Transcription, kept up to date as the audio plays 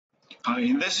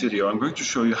In this video, I'm going to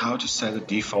show you how to set a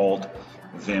default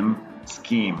VIM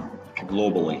scheme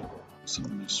globally. So I'm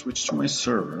going to switch to my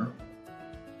server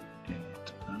and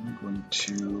I'm going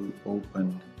to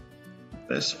open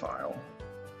this file.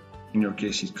 In your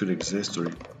case, it could exist or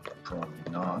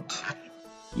probably not.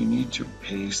 You need to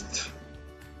paste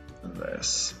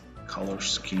this color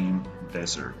scheme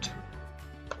desert.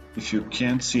 If you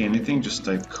can't see anything, just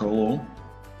type colo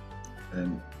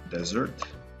and desert.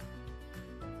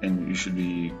 And you should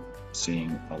be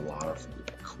seeing a lot of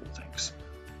really cool things.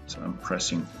 So I'm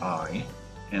pressing I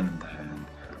and then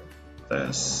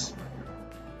this,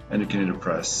 and you can either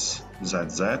press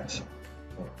ZZ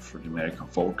or for the American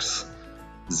folks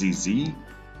ZZ,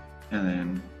 and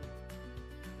then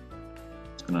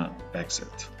it's gonna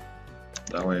exit.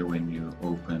 That way when you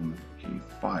open a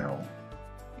file,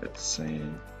 let's say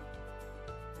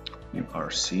new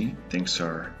RC, things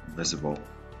are visible.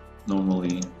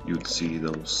 Normally you'd see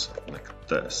those like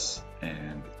this,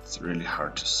 and it's really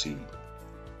hard to see.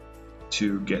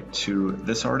 To get to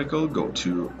this article, go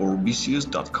to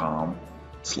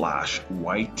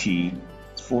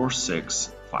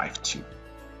orbisius.com/YT4652.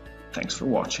 Thanks for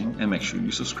watching and make sure you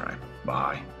subscribe.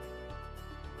 Bye.